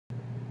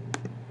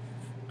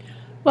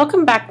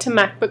Welcome back to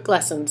MacBook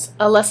Lessons,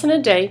 a lesson a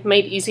day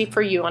made easy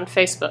for you on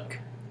Facebook.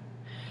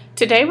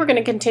 Today we're going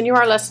to continue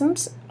our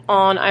lessons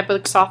on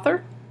iBooks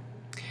Author,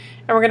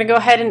 and we're going to go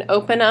ahead and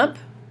open up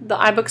the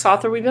iBooks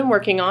Author we've been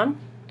working on.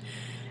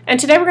 And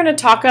today we're going to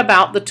talk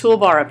about the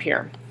toolbar up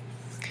here.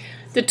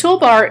 The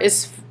toolbar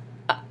is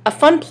a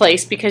fun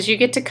place because you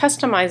get to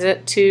customize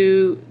it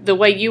to the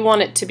way you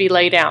want it to be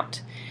laid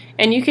out.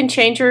 And you can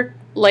change your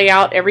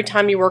layout every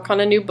time you work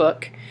on a new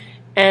book,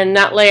 and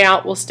that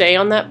layout will stay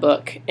on that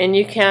book. And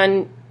you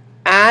can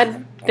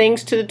add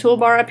things to the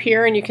toolbar up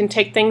here, and you can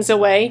take things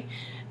away,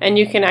 and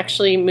you can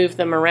actually move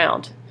them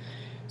around.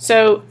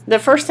 So the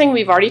first thing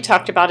we've already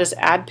talked about is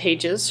add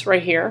pages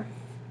right here.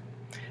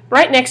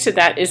 Right next to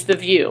that is the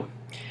view.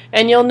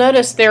 And you'll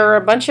notice there are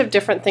a bunch of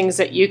different things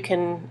that you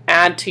can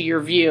add to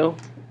your view,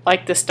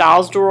 like the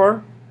styles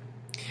drawer.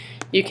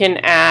 You can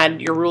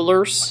add your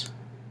rulers.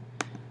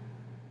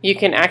 You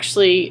can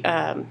actually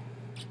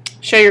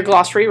show your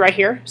glossary right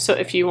here. So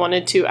if you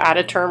wanted to add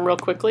a term real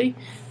quickly,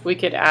 we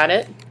could add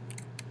it.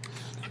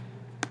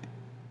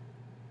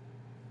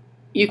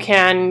 You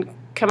can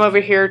come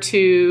over here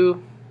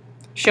to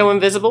show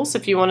invisibles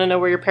if you want to know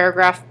where your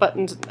paragraph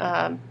buttons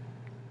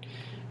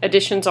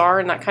additions are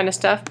and that kind of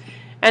stuff.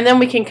 And then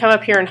we can come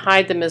up here and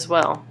hide them as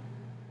well.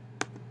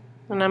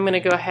 And I'm going to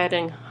go ahead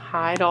and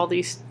hide all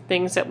these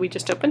things that we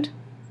just opened.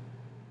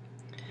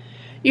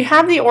 You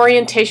have the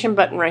orientation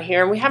button right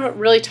here, and we haven't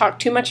really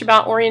talked too much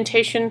about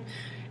orientation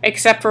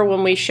except for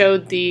when we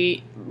showed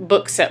the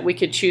books that we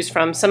could choose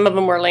from. Some of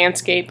them were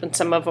landscape and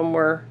some of them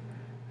were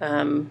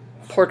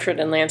portrait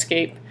and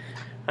landscape.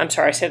 I'm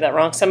sorry, I said that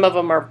wrong. Some of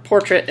them are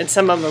portrait and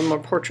some of them are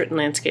portrait and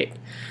landscape.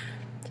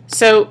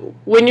 So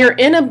when you're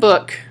in a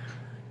book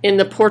in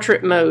the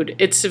portrait mode,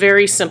 it's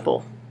very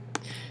simple.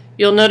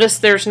 You'll notice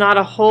there's not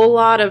a whole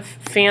lot of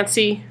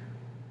fancy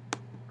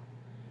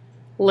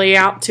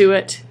layout to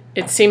it.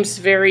 It seems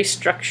very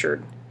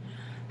structured.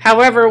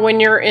 However,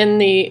 when you're in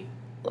the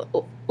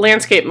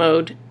landscape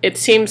mode, it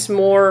seems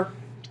more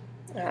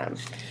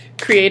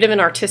creative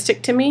and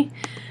artistic to me.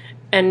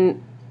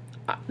 And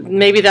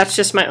maybe that's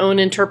just my own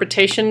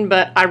interpretation,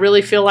 but I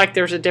really feel like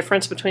there's a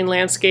difference between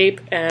landscape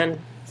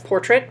and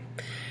portrait.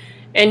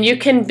 And you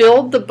can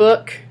build the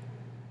book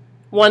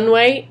one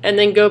way and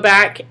then go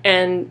back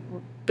and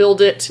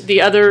build it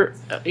the other.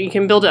 You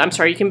can build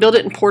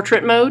it in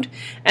portrait mode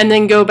and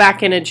then go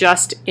back and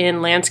adjust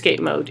in landscape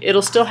mode.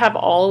 It'll still have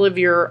all of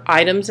your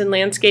items in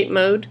landscape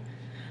mode,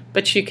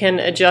 but you can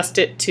adjust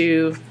it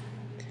to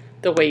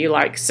the way you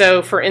like.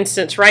 So for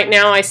instance, right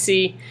now I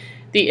see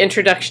the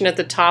introduction at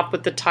the top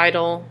with the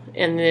title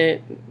and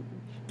the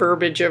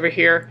verbiage over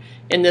here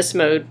in this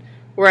mode,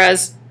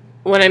 whereas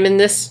when I'm in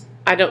this,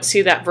 I don't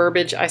see that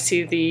verbiage. I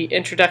see the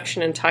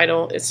introduction and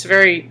title. It's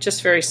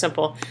just very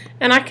simple,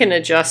 and I can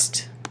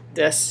adjust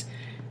this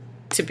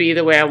to be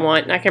the way I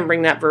want, and I can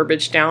bring that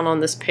verbiage down on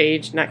this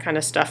page and that kind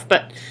of stuff.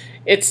 But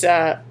it's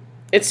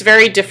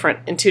very different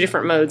in two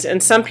different modes,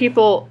 and some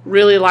people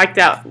really like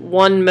that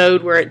one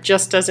mode where it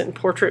just does it in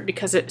portrait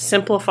because it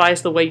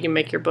simplifies the way you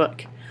make your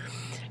book.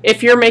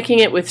 If you're making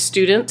it with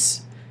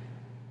students,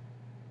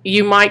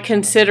 you might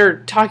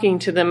consider talking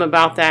to them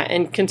about that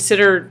and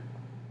consider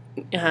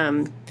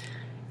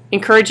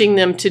encouraging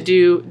them to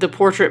do the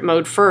portrait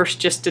mode first,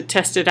 just to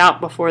test it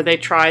out before they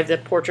try the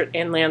portrait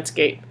and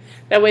landscape.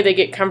 That way they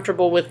get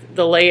comfortable with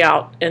the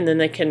layout, and then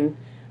they can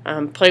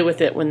play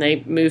with it when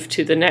they move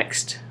to the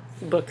next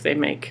book they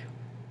make.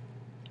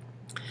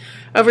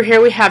 Over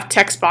here we have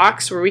text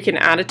box, where we can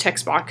add a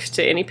text box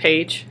to any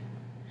page.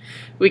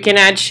 We can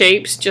add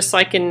shapes just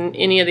like in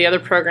any of the other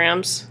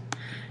programs.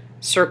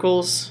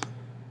 Circles.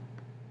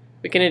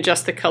 We can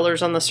adjust the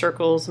colors on the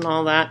circles and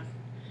all that.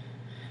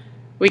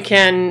 We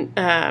can,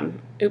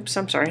 oops,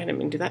 I'm sorry, I didn't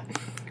mean to do that.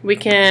 We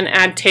can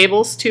add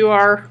tables to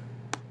our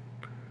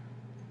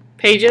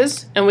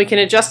pages, and we can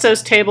adjust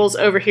those tables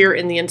over here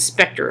in the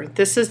inspector.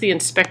 This is the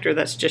inspector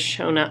that's just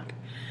shown up.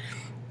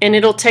 And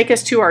it'll take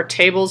us to our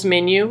tables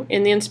menu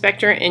in the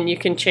inspector, and you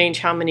can change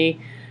how many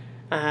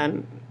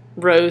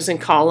rows and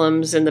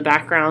columns in the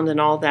background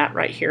and all that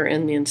right here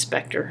in the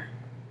inspector.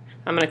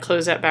 I'm going to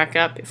close that back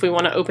up. If we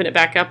want to open it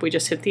back up, we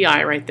just hit the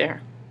I right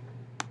there.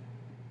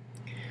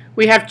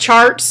 We have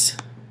charts.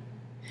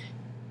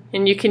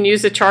 And you can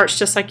use the charts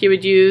just like you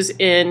would use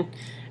in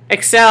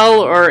Excel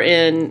or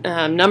in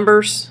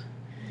Numbers.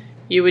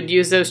 You would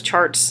use those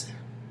charts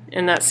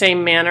in that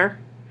same manner.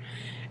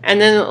 And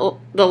then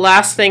the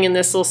last thing in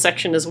this little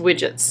section is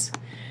widgets.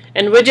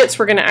 And widgets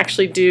we're going to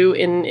actually do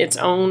in its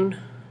own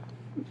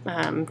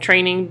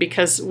training,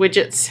 because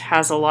widgets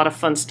has a lot of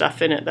fun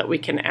stuff in it that we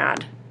can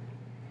add.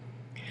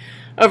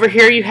 Over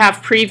here you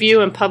have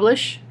preview and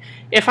publish.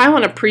 If I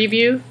want to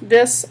preview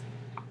this,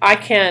 I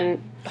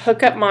can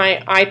hook up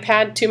my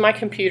iPad to my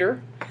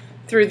computer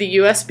through the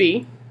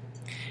USB,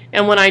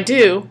 and when I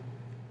do,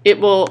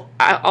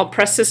 I'll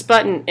press this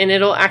button and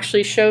it'll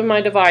actually show my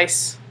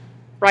device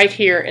right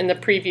here in the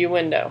preview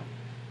window,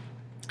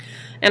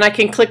 and I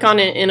can click on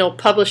it and it'll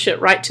publish it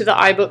right to the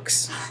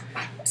iBooks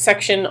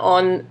section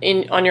on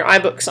your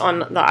iBooks on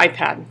the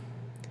iPad.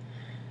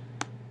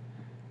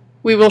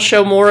 We will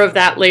show more of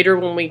that later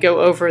when we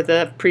go over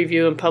the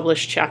preview and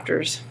publish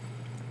chapters.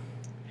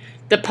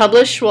 The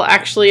publish will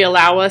actually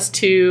allow us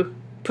to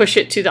push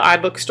it to the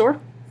iBook store.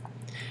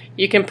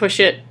 You can push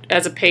it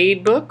as a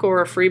paid book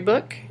or a free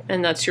book,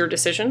 and that's your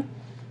decision.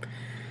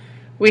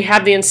 We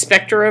have the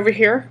inspector over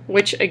here,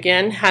 which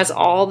again has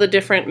all the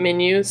different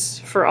menus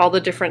for all the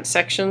different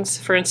sections.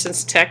 For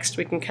instance, text,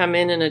 we can come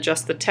in and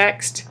adjust the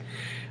text.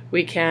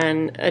 We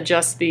can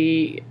adjust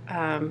the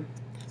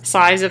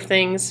size of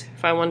things.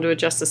 If I wanted to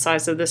adjust the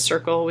size of this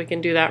circle, we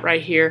can do that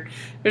right here.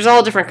 There's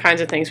all different kinds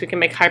of things. We can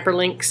make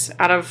hyperlinks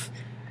out of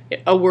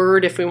a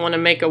word. If we want to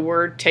make a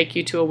word take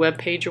you to a web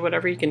page or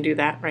whatever, you can do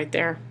that right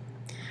there.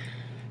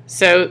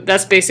 So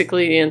that's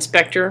basically the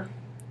inspector.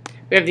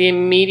 We have the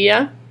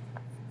media.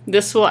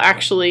 This will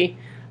actually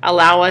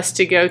allow us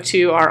to go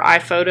to our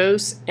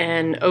iPhotos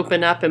and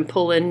open up and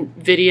pull in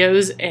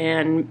videos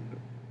and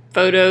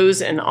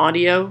photos and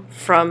audio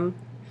from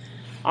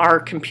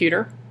our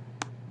computer.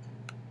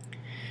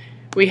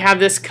 We have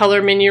this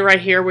color menu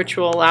right here, which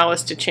will allow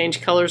us to change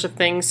colors of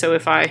things. So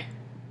if I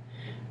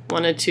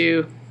wanted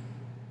to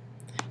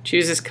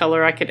choose this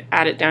color, I could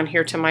add it down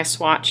here to my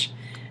swatch.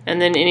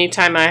 And then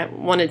anytime I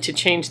wanted to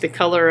change the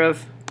color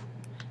of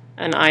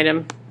an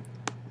item,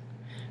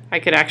 I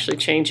could actually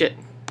change it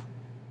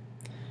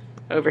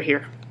over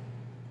here.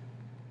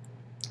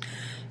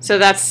 So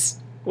that's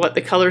what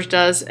the colors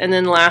does. And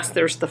then last,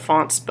 there's the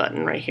fonts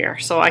button right here.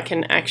 So I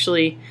can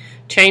actually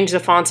change the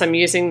fonts I'm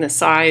using, the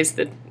size,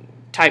 the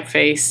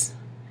typeface,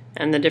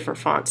 and the different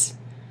fonts.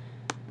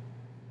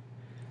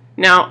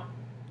 Now,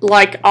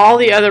 like all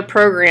the other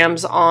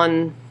programs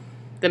on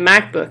the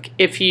MacBook,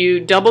 if you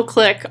double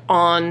click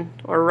on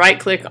or right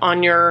click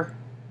on your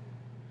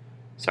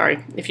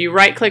if you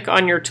right click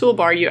on your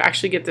toolbar, you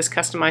actually get this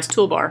customized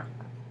toolbar.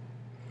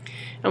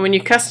 And when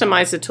you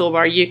customize the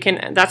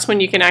toolbar, that's when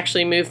you can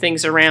actually move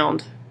things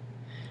around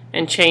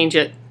and change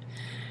it.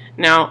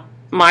 Now,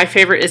 my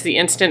favorite is the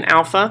Instant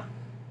Alpha,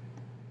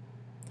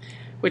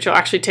 which will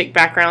actually take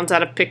backgrounds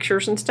out of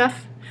pictures and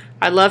stuff.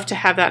 I love to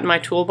have that in my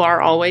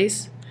toolbar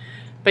always.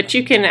 But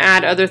you can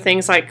add other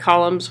things like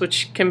columns,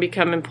 which can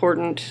become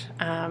important,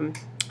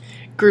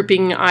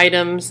 grouping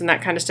items and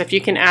that kind of stuff.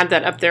 You can add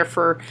that up there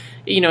for,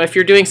 if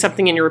you're doing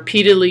something and you're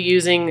repeatedly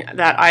using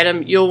that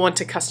item, you'll want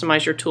to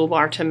customize your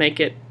toolbar to make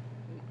it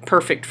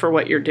perfect for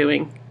what you're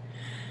doing.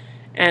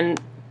 And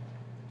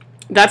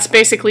that's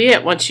basically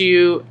it. Once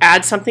you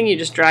add something, you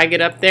just drag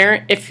it up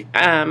there.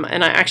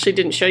 And I actually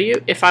didn't show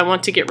you, if I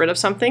want to get rid of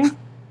something,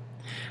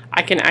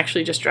 I can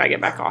actually just drag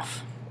it back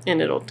off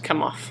and it'll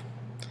come off.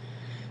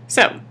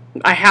 So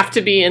I have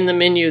to be in the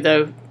menu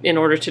though in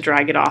order to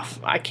drag it off.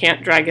 I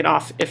can't drag it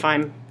off if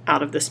I'm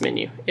out of this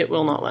menu. It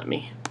will not let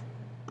me.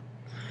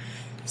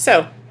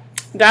 So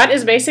that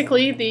is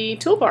basically the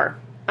toolbar.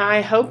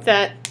 I hope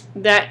that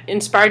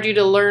inspired you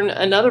to learn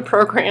another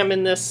program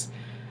in this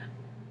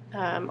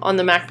on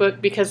the MacBook,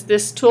 because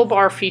this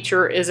toolbar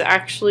feature is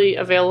actually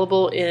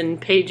available in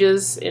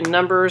Pages, in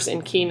Numbers,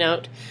 in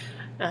Keynote,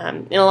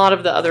 in a lot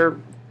of the other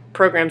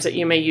programs that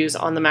you may use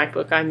on the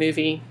MacBook,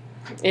 iMovie,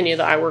 any of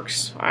the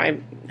iWorks,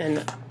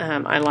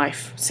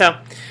 iLife. So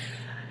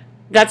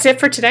that's it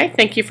for today.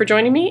 Thank you for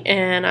joining me,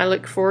 and I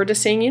look forward to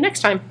seeing you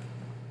next time.